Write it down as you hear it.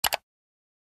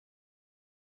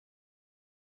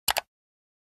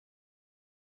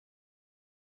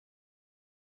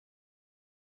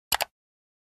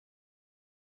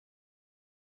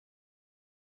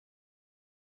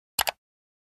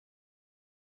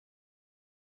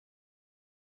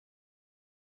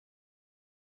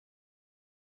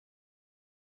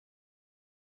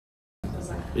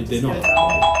They're not.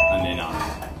 And then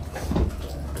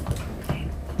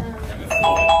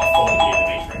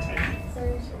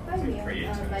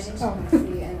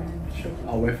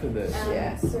I'll wait for this.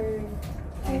 Yeah.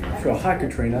 Sure. Hi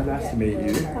Katrina, nice to meet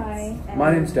you. Hi.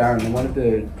 My name's Darren. I'm one of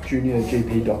the junior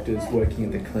GP doctors working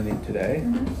in the clinic today.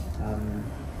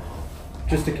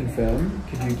 Just to confirm,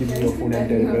 could you give me your full name,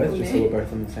 date of birth, just so we're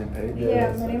both on the same page?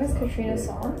 Yeah, my name is Katrina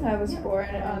Song. I was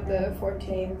born on the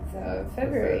 14th of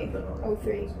February,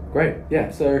 03. Great,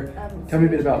 yeah. So tell me a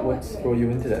bit about what's brought you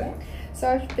in today. So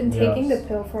I've been taking the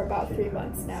pill for about 3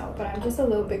 months now, but I'm just a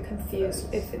little bit confused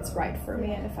if it's right for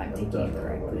me and if I'm taking it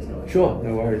correctly. Sure,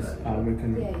 no worries. We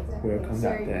can work on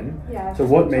that then. So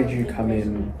what made you come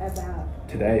in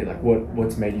today? Like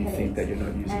what's made you think that you're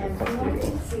not using it properly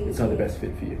or it's not the best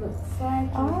fit for you?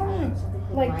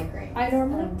 Like I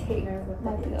normally take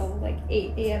my pill like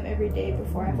 8 a.m. every day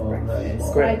before I have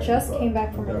breakfast. Great. I just came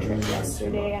back from a trip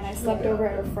yesterday and I slept over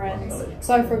at a friend's,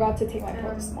 so I forgot to take my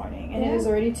pill this morning and it is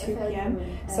already 2 p.m.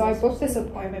 So I booked this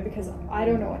appointment because I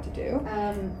don't know what to do.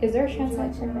 Is there a chance I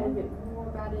can know a bit more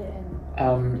about it?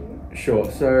 Sure.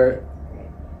 So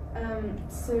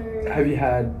have you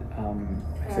had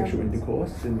sexual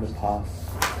intercourse in the past,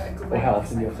 or how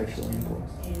often do you have sexual intercourse?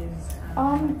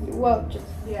 Well, just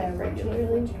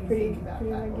regularly, pretty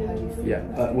regularly.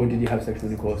 Yeah. Well, did you have sexual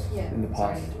intercourse in the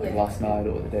past, like last night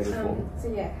or the day before? So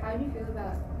yeah, how do you feel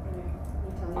about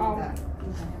you telling me that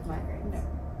you have migraines?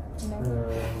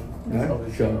 No,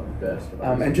 sure.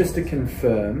 And just to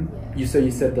confirm, you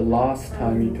said the last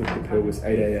time you took the pill was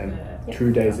 8 a.m.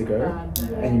 2 days ago,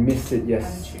 and you missed it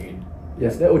yesterday,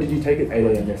 or did you take it 8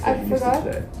 a.m. yesterday? I forgot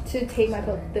to take my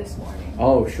pill this morning.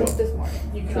 Oh, sure. Just this morning.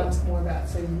 You can ask more about.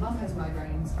 So mum has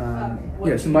migraines.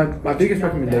 Yeah. So my biggest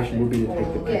recommendation would be to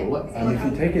take the pill. If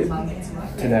you take it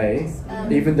today,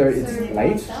 even though it's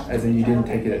late, as in you didn't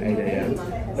take it at 8 a.m.,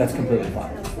 that's completely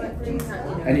fine.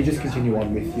 And you just continue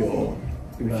on with your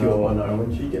normal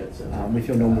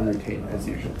routine as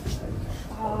usual.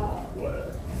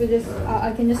 So just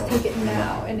I can just take it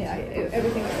now and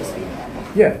everything will just be normal.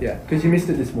 Yeah, because you missed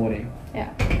it this morning.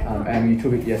 Yeah. And you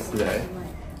took it yesterday.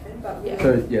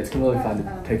 So yeah, it's completely fine to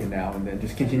take it now and then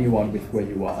just continue on with where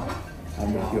you are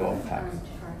with your packs.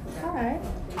 Alright.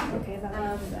 Okay,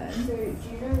 that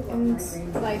makes sense.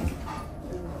 And like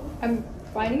I'm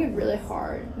finding it really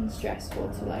hard and stressful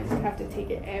to like have to take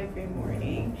it every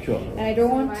morning. Sure. And I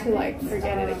don't want to like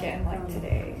forget it again like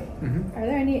today. Are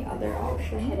there any other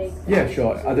options? Yeah,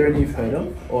 sure. Are there any you've heard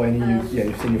of, or any you've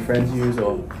seen your friends use,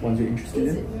 or ones you're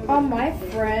interested in? My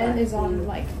friend is on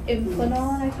like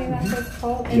Implanon, I think that's what it's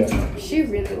called, and she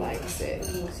really likes it.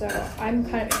 So I'm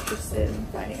kind of interested in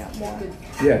finding out more.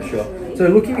 Yeah, sure. So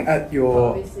looking at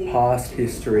your past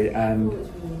history and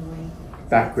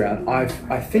background, I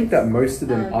think that most of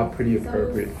them are pretty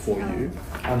appropriate for you.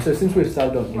 So since we've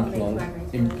started on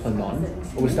Implanon,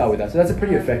 we'll start with that. So that's a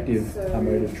pretty effective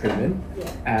mode of treatment,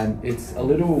 and it's a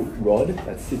little rod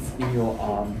that sits in your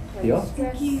arm here.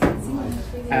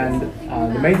 And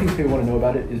the main things people want to know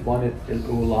about it is one, it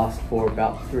will last for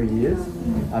about 3 years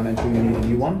until you need a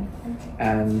new one,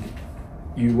 and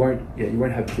you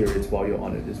won't have periods while you're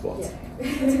on it as well.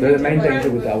 The main danger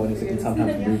with that one is it can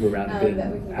sometimes move around a bit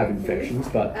and have infections,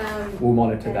 but we'll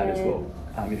monitor that as well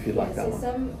if you'd like that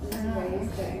one.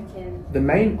 The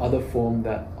main other form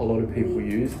that a lot of people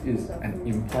use is an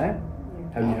implant.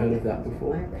 Have you heard of that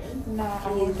before? No, I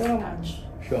don't know much.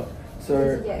 Sure.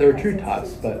 So there are two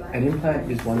types, but an implant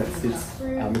is one that sits,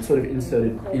 it's sort of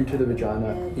inserted into the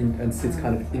vagina and sits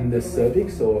kind of in the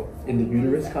cervix or in the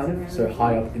uterus kind of, so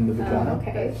high up in the vagina.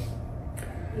 Okay.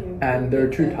 And there are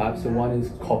two types. So one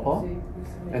is copper,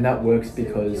 and that works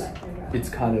because it's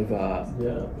kind of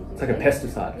it's like a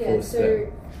pesticide for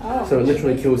sperm. So it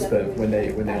literally kills sperm when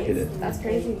they hit it. That's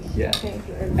crazy. Yeah. Okay.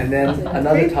 And then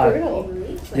another type.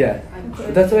 Yeah.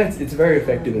 But that's why it's very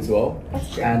effective as well.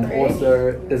 And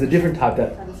also there's a different type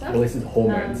that releases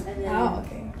hormones. Oh,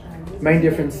 okay. Main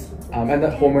difference, and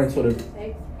that hormone sort of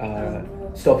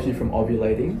stops you from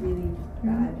ovulating,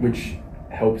 which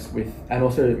helps with, and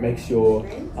also it makes your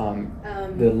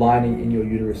the lining in your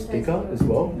uterus thicker as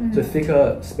well. So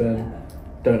thicker sperm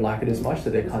don't like it as much, so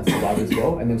they can't survive as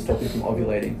well, and then stop you from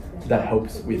ovulating. So that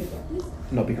helps with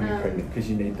not becoming pregnant because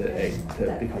you need the egg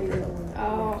to become pregnant.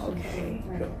 Oh, okay.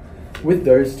 Sure. With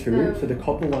those two, so the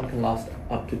copper one can last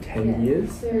up to 10 years.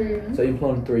 So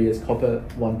implant 3 years, copper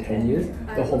one 10 years.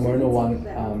 The hormonal one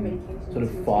sort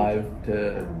of 5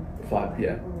 to 7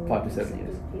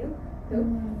 years.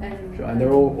 Sure, and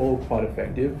they're all quite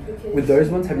effective. With those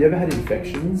ones, have you ever had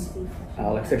infections,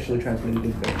 like sexually transmitted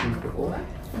infections before?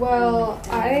 Well,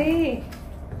 I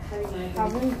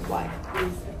haven't like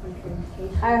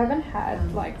I haven't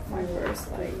had like my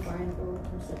first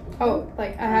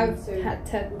like I have had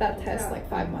that test like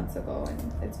 5 months ago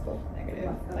and it's both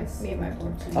negative, like me and my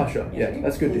boyfriend. Oh sure, yeah,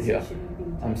 that's good to hear.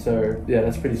 So yeah,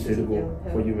 that's pretty suitable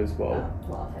for you as well.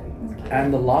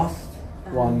 And the last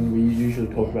one we usually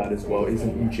talk about as well is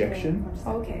an injection.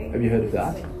 Okay. Have you heard of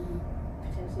that?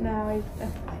 No,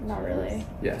 not really.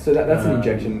 Yeah, so that's an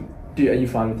injection. Are you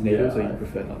fine with needles, or you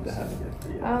prefer not to have it?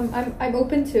 I'm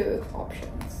open to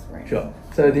options. Right. Sure.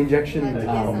 So the injection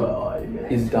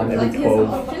is done every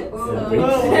 12 weeks.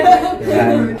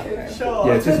 And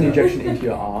yeah, it's just an injection into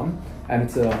your arm, and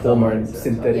it's a hormone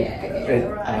synthetic.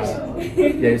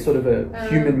 It's sort of a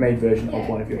human-made version of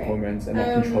one of your hormones, and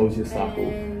that controls your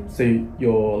cycle. So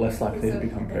you're less likely to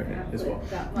become pregnant as well.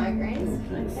 I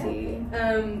see.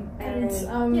 I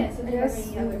guess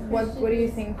what do you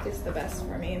think is the best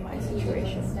for me in my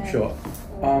situation? Sure.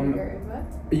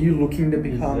 Are you looking to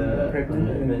become pregnant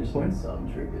at any point?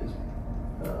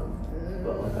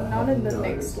 Not in the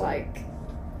next like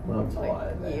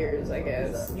years, I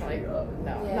guess. Like no,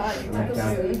 not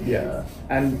anytime soon. Yeah.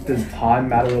 And does time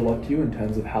matter a lot to you in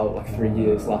terms of how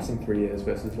lasting 3 years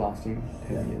versus lasting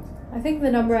 10 years? I think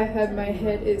the number I have in my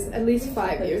head is at least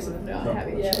 5 years of not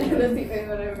having children.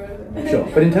 Sure.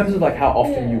 But in terms of like how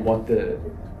often you want the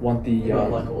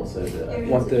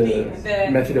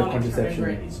method of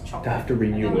contraception to have to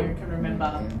renew it,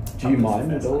 do you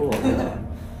mind at all?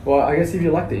 Well, I guess if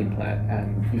you like the implant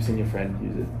and you've seen your friend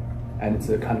use it, and it's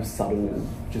a kind of subtle,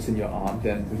 just in your arm,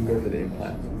 then we can go for the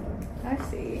implant. I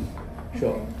see.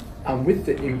 Sure. With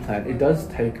the implant, it does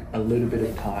take a little bit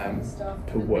of time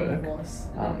to work.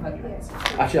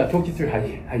 Actually, I'll talk you through how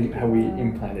we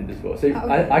implant it as well. So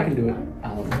I can do it,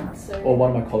 or one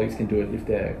of my colleagues can do it if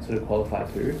they're sort of qualified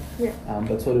too. Yeah.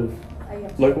 But sort of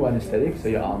local anesthetic, so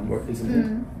your arm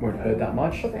won't hurt that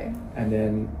much. Okay. And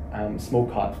then small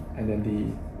cut, and then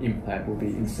the implant will be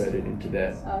inserted into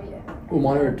there. We'll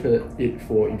monitor it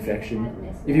for infection.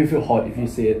 If you feel hot, if you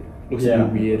see it looks a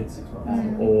bit weird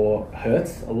or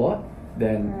hurts a lot,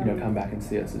 then come back and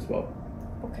see us as well.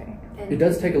 Okay. It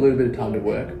does take a little bit of time to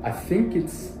work. I think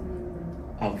it's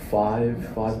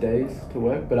 5 days to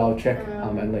work, but I'll check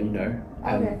and let you know.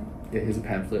 And here's a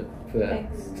pamphlet for that,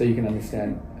 so you can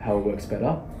understand how it works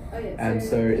better. And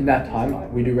so in that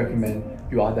time, we do recommend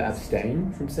you either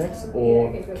abstain from sex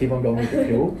or keep on going with the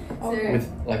pill with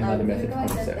like another method of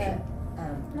contraception.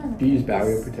 Do you use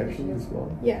barrier protection as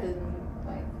well? Yeah.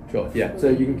 Sure, yeah. So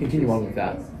you can continue on with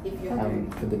that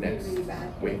for the next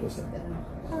week or so.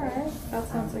 Alright, that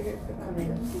sounds like a good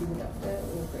option.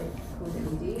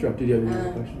 Sure, did you have any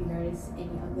other questions?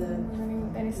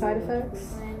 Any side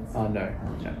effects? No.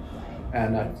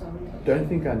 And I don't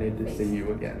think I need to see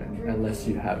you again unless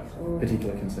you have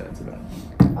particular concerns about it.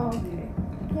 Oh, okay.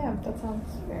 Yeah, that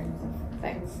sounds fair.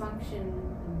 Thanks.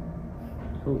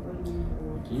 Cool.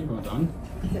 Thank you, well done.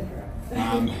 So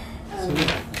I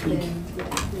think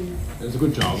it was a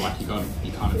good job, like you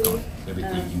kind of got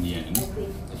everything in the end.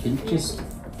 I think just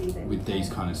with these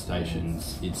kind of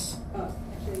stations, it's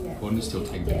important to still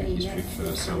take a bit of history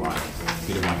first, so like a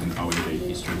bit of like an OED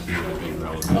history here would be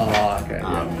relevant. Oh, okay,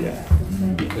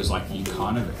 because like you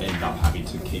kind of end up having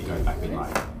to keep going back and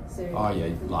like, oh yeah,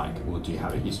 like, well, do you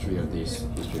have a history of this,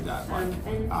 history of that? Like,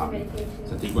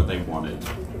 so I think what they wanted,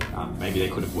 maybe they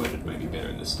could have worded maybe better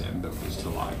in the STEM, but was to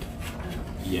like,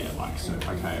 yeah, like, so,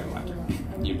 okay, like,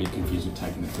 you'd be confused with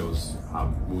taking the pills.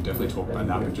 We'll definitely talk about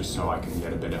that, but just so I can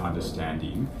get a better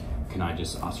understanding, can I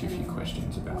just ask you a few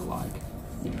questions about, like,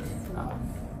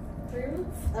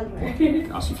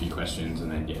 ask you a few questions,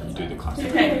 and then, yeah, you do the classic.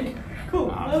 Okay, cool,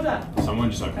 well done. Someone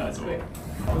just open that door.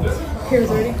 Here's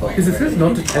already cool. Because it says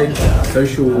not to take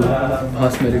social,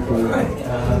 past medical,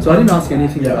 so I didn't ask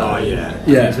anything about. Oh yeah,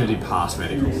 yeah. It's going to do past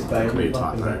medical, could be a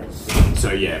typo.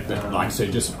 So yeah, but like, so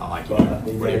just like what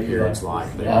your period's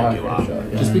like, they're regular. Sure,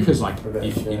 yeah. Just because like,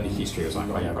 if in the history it was like,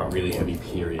 oh yeah, I've got really heavy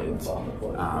periods,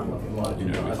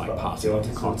 with like passing on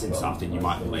to clots and stuff, then you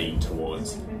might lean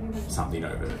towards something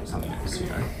over something else,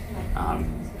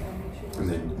 and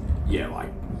then yeah, like,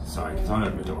 sorry, because I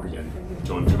open the door again.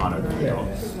 John, do you mind opening the door?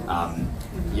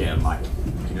 Yeah, like,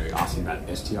 asking about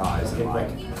STIs, and like,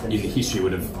 in the history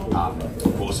would have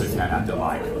also found out that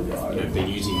like, been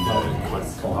using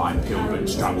the combined pill but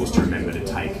struggles to remember to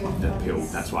take the pill.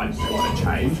 That's why they want to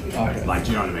change. Like,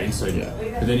 do you know what I mean? So,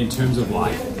 but then in terms of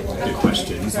like the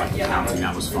questions, like the counting,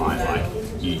 that was fine. Like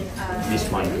you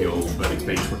missed one pill, but it's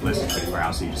been less than 24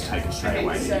 hours, so you just take it straight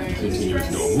away and you continue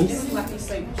as normal.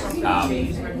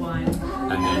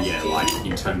 And then yeah, like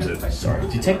in terms of sorry,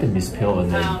 do you take the missed pill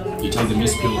and then you take the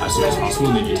missed pill as soon as possible,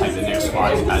 and then you take the next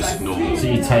one as normal. so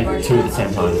you take 2 at the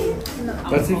same time?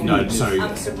 That's if No, you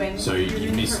so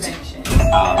you missed.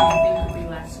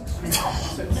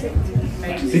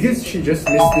 Because she just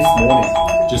missed this morning.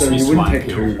 Just so missed you wouldn't one take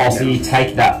pill. 2. Oh, so you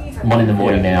take that one in the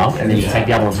morning now, and then you take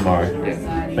the other one tomorrow. Yeah.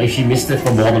 But if you missed it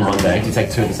for more than one day, do you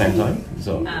take 2 at the same time?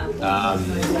 So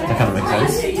that kind of makes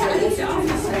sense.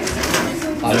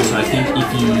 So I think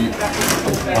if you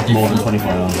Like more than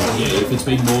 24 hours. yeah, if it's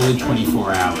been more than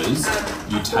 24 hours,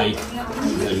 you take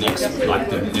the next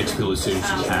pill as soon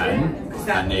as you can,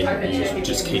 and then you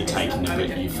just keep taking them.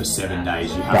 But you for 7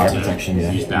 days you have Barrier to protection,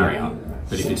 yeah. use barrier.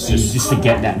 But if it's You just just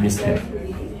forget that missed pill,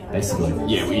 basically.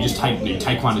 yeah, well you just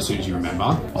take one as soon as you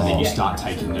remember, and then you start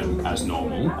taking them as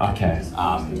normal. Okay.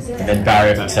 And then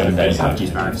barrier for 7 days. You have to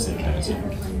use barrier for 7 days. Yeah.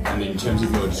 And then in terms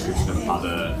of your description of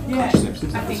other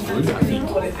contraceptives, that was good. I think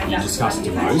you discussed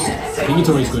the most. I think it's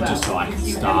always good just to like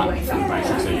start from the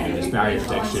basics. So you know, there's barrier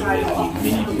protection, there's the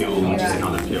mini pill, which is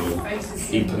another pill,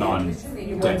 implanon,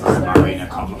 depo-marina,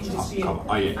 copper.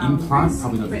 Oh yeah, implant,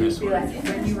 probably not the best word. Is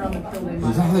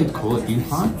that how they call it,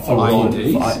 implant?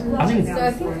 IUDs? I think So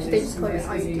I think they just call it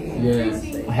IUD.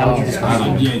 Yeah. how would you describe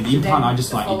it? Yeah, the implant, I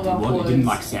just like it didn't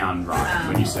like sound right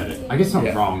when you said it. I guess it's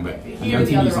not wrong, but the other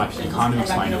thing is like you kind of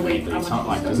explain it weirdly. It's not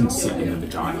like it doesn't sit in the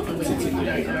vagina, it sits in the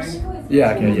uterus.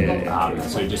 Yeah, okay, yeah.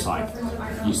 So just like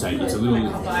you say, it's a little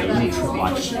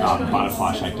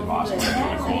butterfly-shaped device, whatever you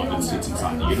want to call it, that sits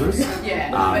inside the uterus.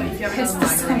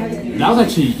 That was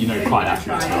actually, quite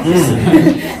accurate.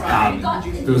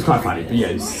 It was quite funny, but yeah,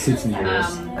 it sits in the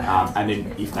uterus. And then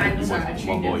if you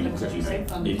want more,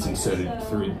 it's inserted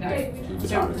through the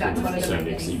vagina through the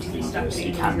cervix into the uterus.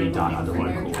 It can be done under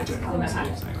local or general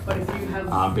anesthesia. But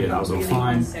yeah, that was all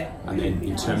fine. And then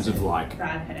in terms of like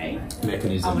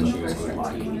mechanisms, I think it was good.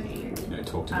 Like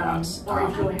talked about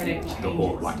the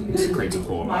like secretes of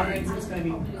hormone. Like blah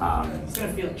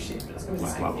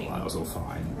blah blah. That was all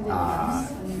fine.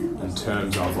 In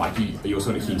terms of like you're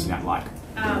sort of hinting at like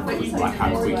how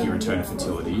quick you return to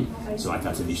fertility. So like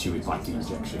that's an issue with like the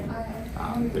injection.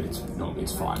 But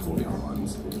it's fine for the other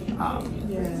ones.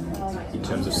 In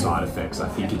terms of side effects, I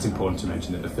think it's important to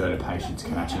mention that a third of patients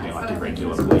can actually get like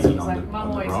irregular bleeding on the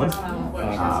rod.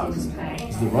 Is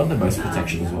the rod the most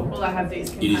protection as well?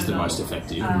 It is the most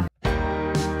effective.